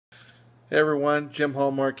Hey everyone, Jim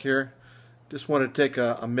Hallmark here. Just want to take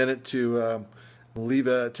a minute to leave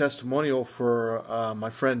a testimonial for my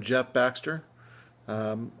friend Jeff Baxter.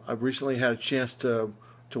 I've recently had a chance to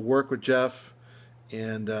work with Jeff,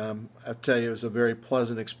 and I tell you, it was a very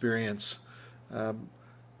pleasant experience. Um,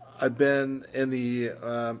 I've been in the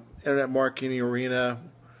internet marketing arena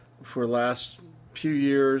for the last few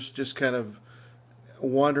years, just kind of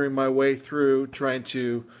wandering my way through, trying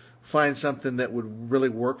to find something that would really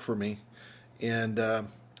work for me. And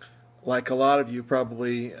like a lot of you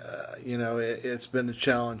probably, it's been a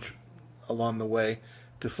challenge along the way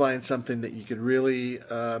to find something that you could really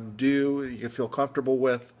do, you can feel comfortable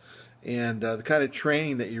with, and the kind of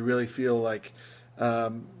training that you really feel like,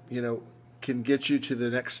 can get you to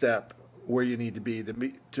the next step where you need to be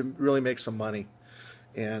to really make some money.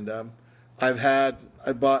 And I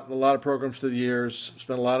bought a lot of programs through the years,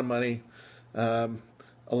 spent a lot of money.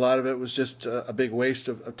 A lot of it was just a big waste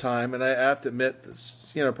of time, and I have to admit,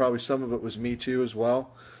 probably some of it was me too as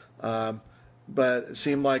well. But it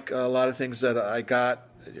seemed like a lot of things that I got,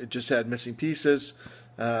 it just had missing pieces.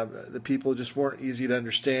 The people just weren't easy to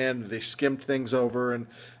understand. They skimmed things over, and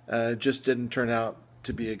it just didn't turn out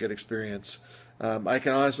to be a good experience. I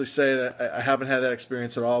can honestly say that I haven't had that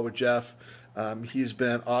experience at all with Jeff. He's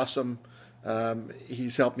been awesome.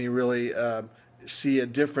 He's helped me really see a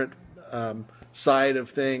different side of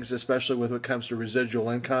things, especially with what comes to residual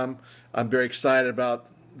income. I'm very excited about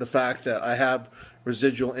the fact that I have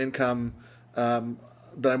residual income that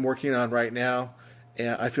I'm working on right now,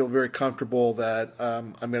 and I feel very comfortable that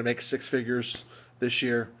I'm going to make six figures this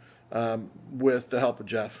year with the help of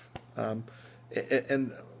Jeff.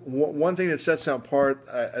 And one thing that sets him apart,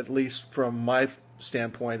 at least from my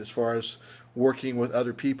standpoint, as far as working with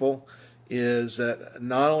other people, is that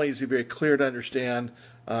not only is he very clear to understand,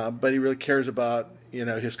 but he really cares about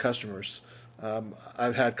his customers.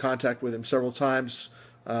 I've had contact with him several times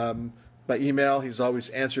by email. He's always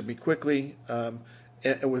answered me quickly and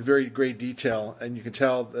with very great detail, and you can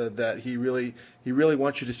tell that he really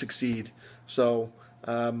wants you to succeed. So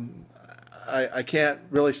I can't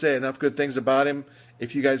really say enough good things about him.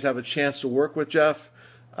 If you guys have a chance to work with Jeff,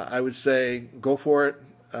 I would say go for it.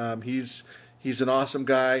 He's an awesome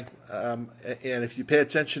guy, and if you pay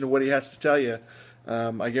attention to what he has to tell you,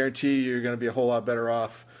 I guarantee you're going to be a whole lot better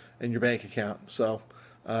off in your bank account. So,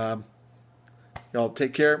 y'all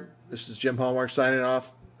take care. This is Jim Hallmark signing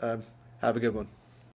off. Have a good one.